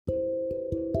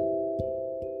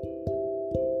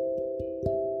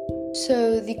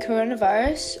So, the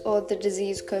coronavirus or the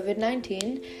disease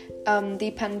COVID-19,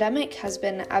 the pandemic has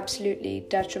been absolutely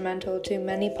detrimental to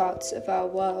many parts of our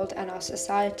world and our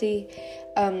society.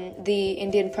 The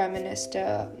Indian Prime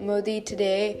Minister Modi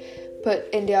today put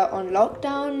India on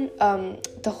lockdown.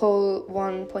 The whole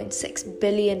 1.6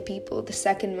 billion people, the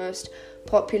second most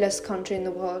populous country in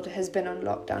the world, has been on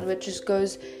lockdown, which just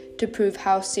goes to prove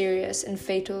how serious and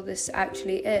fatal this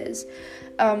actually is.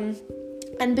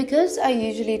 And because I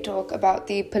usually talk about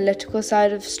the political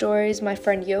side of stories, my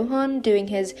friend Johan, doing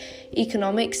his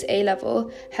economics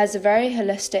A-level, has a very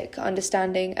holistic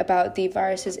understanding about the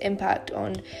virus's impact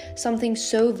on something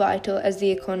so vital as the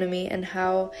economy and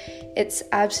how it's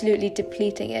absolutely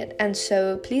depleting it. And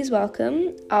so please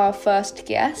welcome our first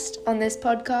guest on this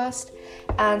podcast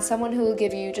and someone who will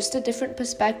give you just a different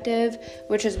perspective,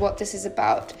 which is what this is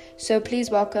about. So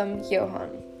please welcome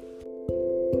Johan.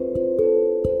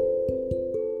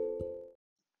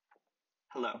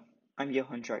 Hello, I'm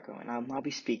Johan Drago, and I'll now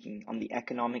be speaking on the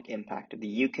economic impact of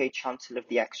the UK Chancellor of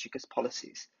the Exchequer's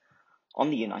policies on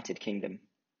the United Kingdom.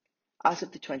 As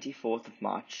of the 24th of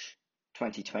March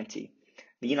 2020,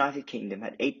 the United Kingdom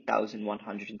had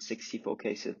 8,164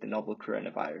 cases of the novel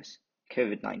coronavirus,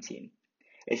 COVID-19.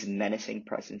 Its menacing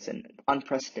presence and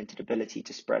unprecedented ability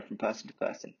to spread from person to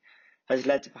person has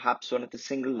led to perhaps one of the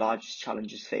single largest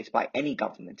challenges faced by any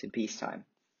government in peacetime.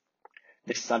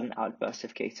 This sudden outburst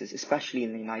of cases, especially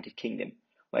in the United Kingdom,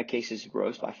 where cases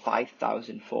rose by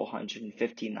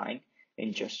 5,459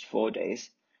 in just 4 days,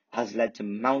 has led to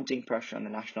mounting pressure on the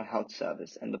National Health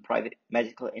Service and the private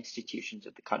medical institutions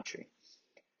of the country.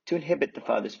 To inhibit the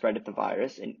further spread of the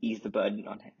virus and ease the burden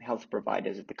on health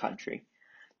providers of the country,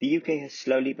 the UK has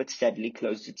slowly but steadily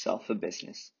closed itself for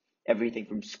business. Everything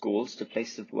from schools to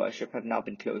places of worship have now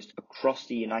been closed across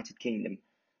the United Kingdom,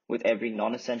 with every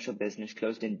non-essential business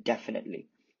closed indefinitely,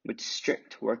 with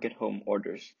strict work-at-home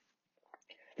orders.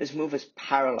 This move has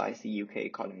paralyzed the UK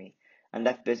economy and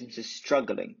left businesses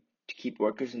struggling to keep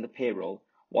workers on the payroll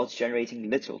whilst generating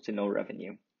little to no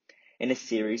revenue. In a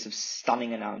series of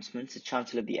stunning announcements, the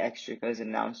Chancellor of the Exchequer has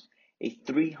announced a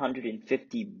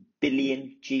 350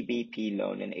 billion GBP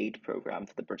loan and aid programme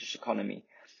for the British economy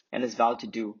and has vowed to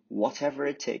do whatever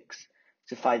it takes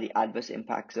to fight the adverse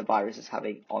impacts the virus is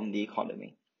having on the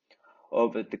economy.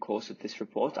 Over the course of this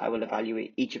report, I will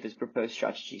evaluate each of his proposed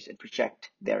strategies and project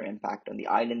their impact on the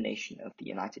island nation of the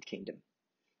United Kingdom.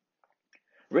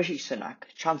 Rishi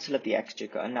Sunak, Chancellor of the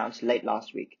Exchequer, announced late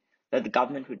last week that the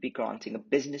government would be granting a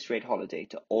business rate holiday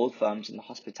to all firms in the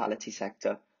hospitality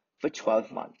sector for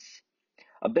 12 months.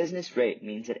 A business rate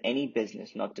means that any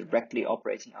business not directly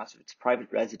operating out of its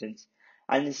private residence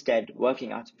and instead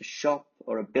working out of a shop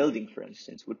or a building, for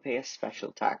instance, would pay a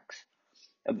special tax.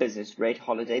 A business rate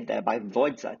holiday thereby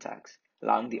voids that tax,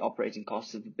 allowing the operating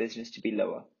costs of the business to be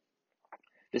lower.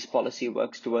 This policy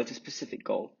works towards a specific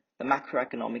goal, the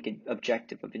macroeconomic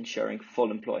objective of ensuring full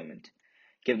employment.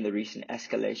 Given the recent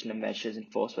escalation of measures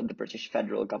enforced by the British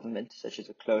federal government, such as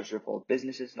the closure of all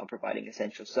businesses not providing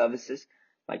essential services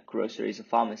like groceries or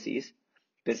pharmacies,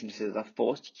 businesses are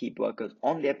forced to keep workers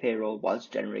on their payroll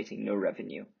whilst generating no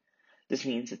revenue. This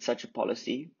means that such a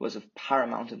policy was of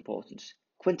paramount importance,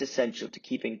 quintessential to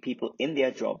keeping people in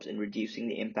their jobs and reducing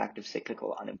the impact of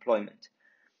cyclical unemployment.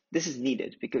 This is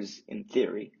needed because, in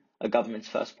theory, a government's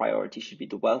first priority should be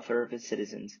the welfare of its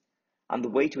citizens, and the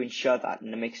way to ensure that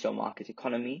in a mixed or market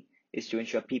economy is to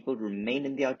ensure people remain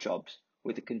in their jobs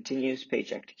with a continuous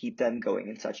paycheck to keep them going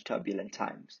in such turbulent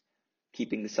times,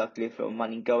 keeping the circular flow of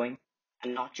money going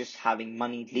and not just having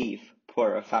money leave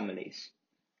poorer families.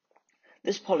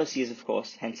 This policy is, of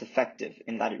course, hence effective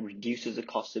in that it reduces the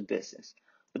cost of business,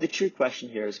 but the true question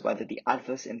here is whether the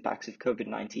adverse impacts of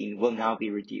COVID-19 will now be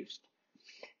reduced.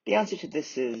 The answer to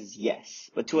this is yes,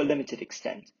 but to a limited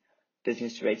extent.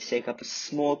 Business rates take up a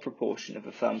small proportion of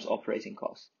a firm's operating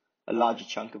costs, a larger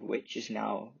chunk of which is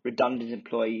now redundant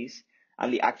employees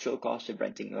and the actual cost of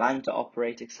renting land to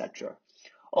operate, etc.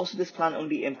 Also, this plan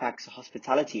only impacts the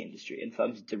hospitality industry and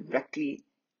firms directly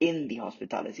in the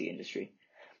hospitality industry.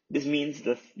 This means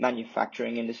the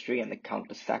manufacturing industry and the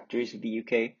countless factories of the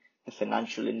UK, the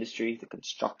financial industry, the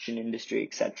construction industry,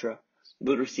 etc.,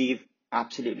 will receive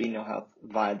absolutely no help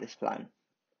via this plan.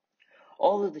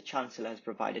 Although the Chancellor has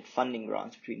provided funding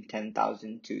grants between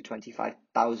 £10,000 to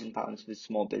 £25,000 for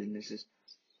small businesses,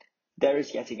 there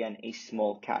is yet again a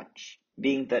small catch,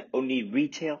 being that only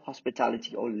retail,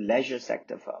 hospitality or leisure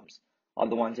sector firms are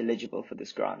the ones eligible for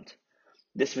this grant.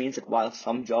 This means that while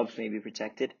some jobs may be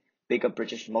protected, bigger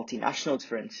British multinationals,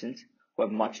 for instance, who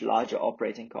have much larger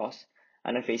operating costs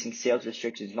and are facing sales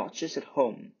restrictions not just at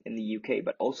home in the UK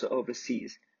but also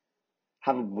overseas,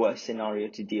 have a worse scenario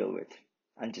to deal with.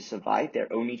 and to survive,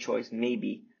 their only choice may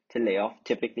be to lay off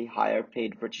typically higher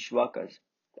paid British workers,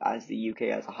 as the UK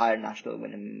has a higher national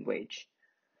minimum wage.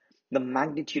 The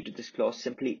magnitude of this clause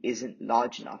simply isn't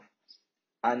large enough,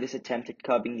 and this attempt at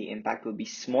curbing the impact will be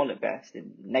small at best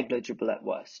and negligible at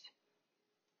worst.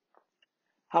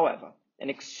 However, an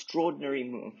extraordinary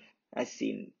move, as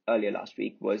seen earlier last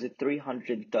week, was a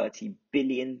 330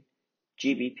 billion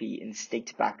GBP in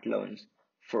state-backed loans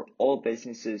for all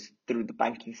businesses through the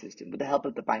banking system with the help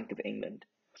of the Bank of England.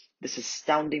 This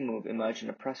astounding move emerged in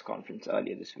a press conference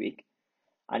earlier this week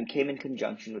and came in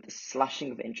conjunction with a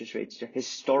slashing of interest rates to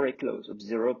historic lows of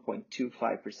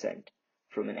 0.25%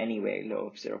 from an anyway low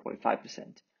of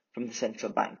 0.5% from the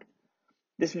central bank.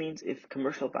 This means if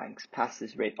commercial banks pass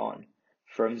this rate on,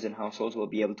 firms and households will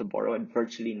be able to borrow at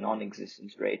virtually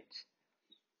non-existent rates.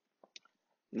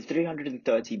 The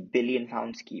 £330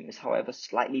 billion scheme is, however,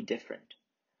 slightly different.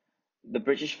 The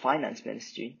British Finance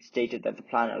Ministry stated that the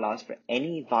plan allows for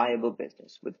any viable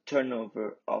business with a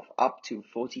turnover of up to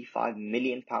 £45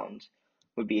 million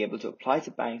would be able to apply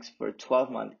to banks for a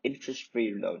 12-month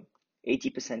interest-free loan,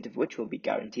 80% of which will be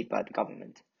guaranteed by the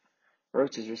government.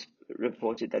 Reuters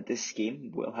reported that this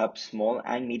scheme will help small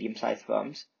and medium-sized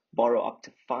firms borrow up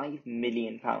to £5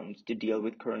 million to deal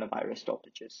with coronavirus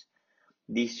stoppages.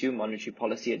 These two monetary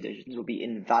policy additions will be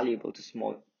invaluable to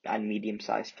small and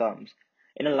medium-sized firms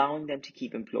in allowing them to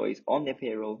keep employees on their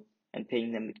payroll and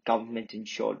paying them with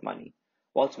government-insured money,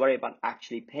 whilst worry about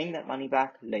actually paying that money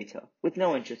back later with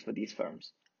no interest for these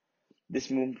firms. This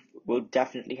move will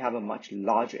definitely have a much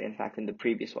larger impact than the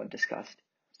previous one discussed.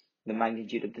 The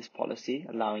magnitude of this policy,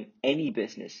 allowing any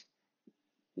business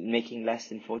making less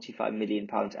than £45 million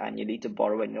annually to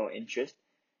borrow at no interest,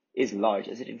 is large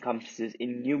as it encompasses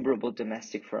innumerable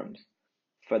domestic firms.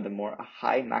 Furthermore, a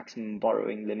high maximum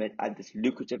borrowing limit at this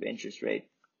lucrative interest rate,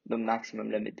 the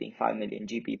maximum limit being 5 million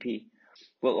GBP,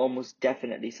 will almost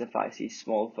definitely suffice these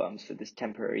small firms for this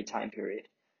temporary time period,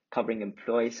 covering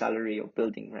employee salary or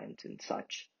building rent and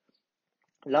such.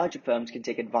 Larger firms can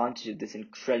take advantage of this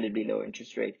incredibly low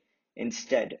interest rate,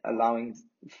 instead allowing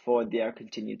for their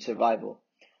continued survival.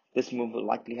 This move will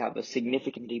likely have a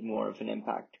significantly more of an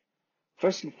impact.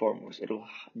 First and foremost, it will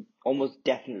almost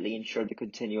definitely ensure the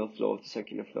continual flow of the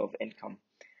circular flow of income,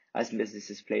 as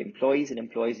businesses pay employees and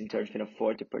employees in turn can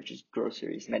afford to purchase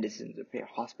groceries, medicines, or pay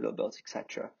hospital bills,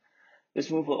 etc. This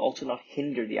move will also not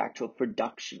hinder the actual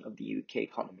production of the UK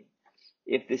economy.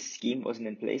 If this scheme wasn't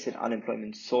in place and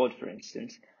unemployment soared, for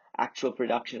instance, actual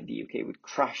production of the UK would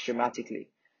crash dramatically.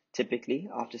 Typically,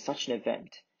 after such an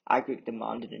event, aggregate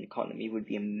demand in an economy would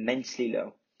be immensely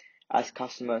low, as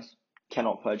customers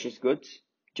cannot purchase goods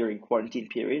during quarantine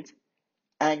periods,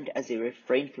 and as they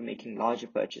refrain from making larger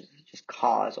purchases, such as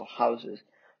cars or houses,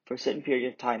 for a certain period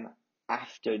of time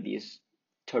after these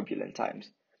turbulent times,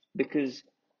 because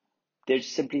they're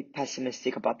simply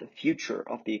pessimistic about the future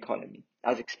of the economy,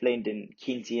 as explained in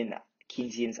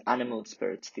Keynesian's animal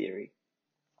spirits theory.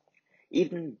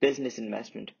 Even business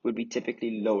investment would be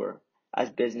typically lower, as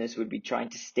business would be trying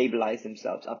to stabilize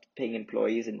themselves after paying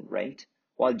employees and rent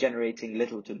while generating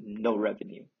little to no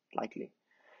revenue, likely.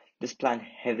 This plan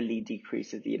heavily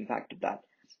decreases the impact of that,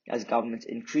 as governments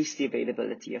increase the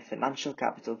availability of financial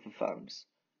capital for firms.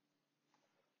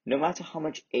 No matter how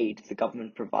much aid the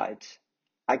government provides,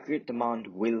 aggregate demand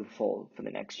will fall for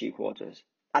the next few quarters,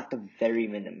 at the very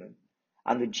minimum,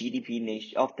 and the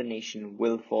GDP of the nation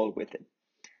will fall with it.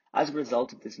 As a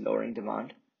result of this lowering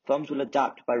demand, firms will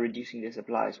adapt by reducing their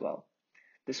supply as well.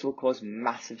 This will cause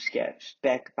massive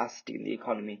spare capacity in the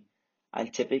economy,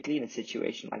 and typically in a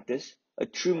situation like this, a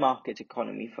true market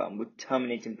economy firm would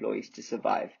terminate employees to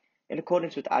survive, in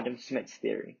accordance with Adam Smith's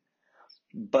theory.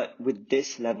 But with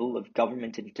this level of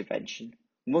government intervention,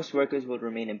 most workers will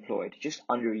remain employed, just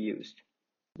underused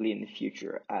in the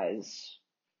future, as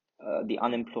the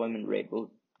unemployment rate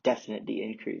will definitely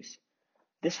increase.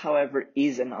 This, however,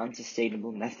 is an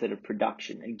unsustainable method of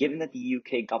production, and given that the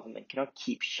UK government cannot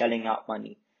keep shelling out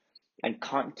money and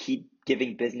can't keep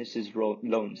giving businesses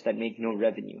loans that make no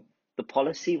revenue, the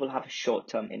policy will have a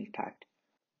short-term impact.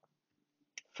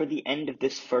 For the end of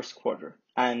this first quarter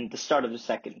and the start of the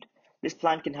second, this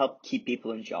plan can help keep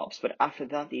people in jobs, but after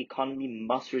that, the economy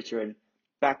must return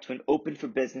back to an open for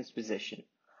business position.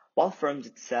 While firms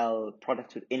that sell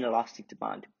products with inelastic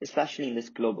demand, especially in this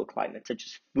global climate, such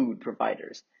as food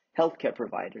providers, healthcare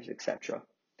providers, etc.,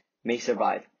 may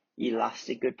survive,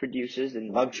 elastic good producers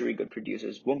and luxury good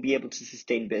producers won't be able to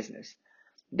sustain business.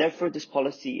 Therefore, this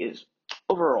policy is,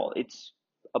 overall, it's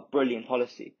a brilliant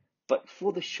policy, but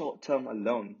for the short term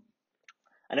alone.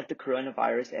 And if the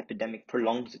coronavirus epidemic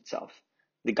prolongs itself,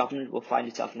 the government will find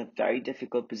itself in a very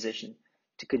difficult position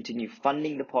to continue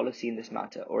funding the policy in this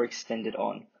matter or extend it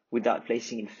on without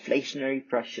placing inflationary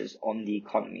pressures on the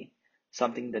economy,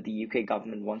 something that the UK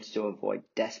government wants to avoid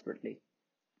desperately.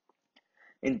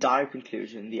 In dire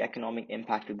conclusion, the economic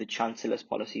impact of the Chancellor's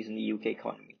policies on the UK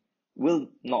economy will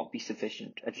not be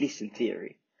sufficient, at least in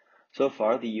theory. So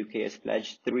far, the UK has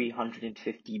pledged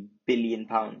 £350 billion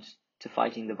to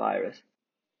fighting the virus,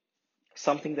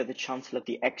 something that the Chancellor of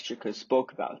the Exchequer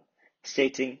spoke about,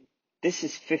 stating, "This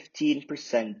is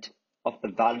 15% of the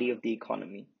value of the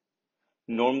economy."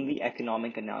 Normally,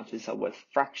 economic announcements are worth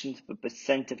fractions of a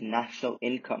percent of national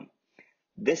income.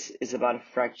 This is about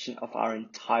a fraction of our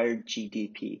entire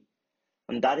GDP.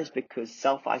 And that is because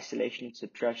self-isolation and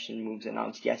suppression moves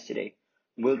announced yesterday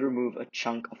will remove a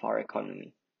chunk of our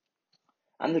economy.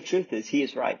 And the truth is, he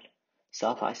is right.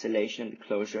 Self-isolation and the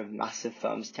closure of massive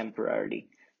firms temporarily,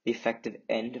 the effective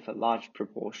end of a large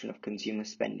proportion of consumer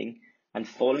spending, and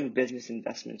falling business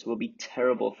investments will be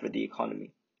terrible for the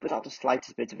economy, without the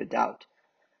slightest bit of a doubt.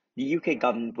 The UK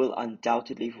government will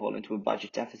undoubtedly fall into a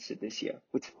budget deficit this year,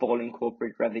 with falling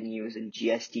corporate revenues and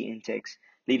GST intakes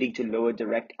leading to lower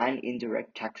direct and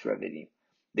indirect tax revenue.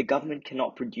 The government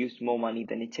cannot produce more money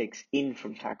than it takes in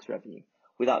from tax revenue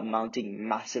without mounting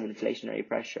massive inflationary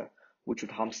pressure, which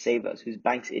would harm savers whose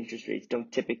banks' interest rates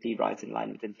don't typically rise in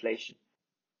line with inflation.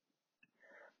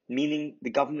 Meaning the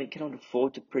government cannot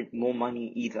afford to print more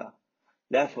money either.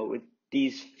 Therefore, with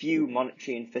these few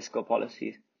monetary and fiscal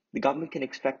policies, the government can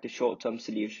expect a short-term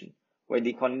solution where the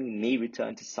economy may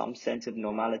return to some sense of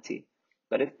normality.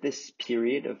 But if this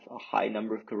period of a high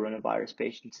number of coronavirus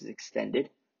patients is extended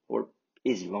or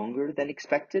is longer than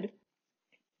expected,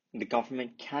 the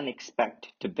government can expect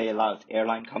to bail out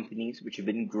airline companies which have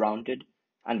been grounded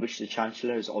and which the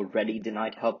Chancellor has already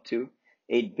denied help to,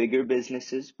 aid bigger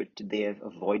businesses which they have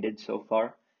avoided so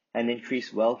far, and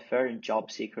increase welfare and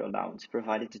job seeker allowance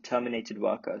provided to terminated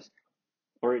workers,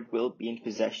 or it will be in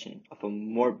possession of a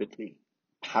morbidly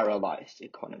paralyzed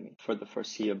economy for the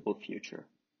foreseeable future.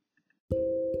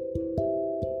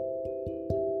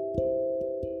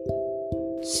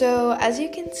 So, as you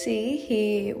can see,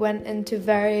 he went into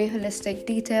very holistic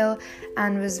detail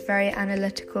and was very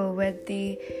analytical with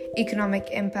the economic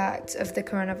impact of the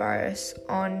coronavirus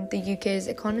on the UK's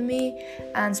economy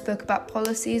and spoke about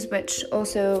policies, which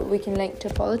also we can link to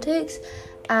politics.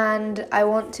 And I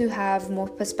want to have more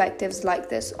perspectives like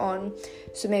this on,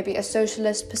 so maybe a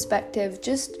socialist perspective,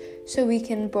 just so we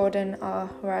can broaden our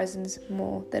horizons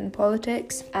more than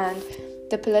politics and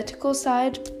the political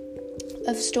side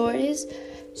of stories.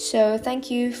 So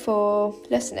thank you for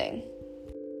listening.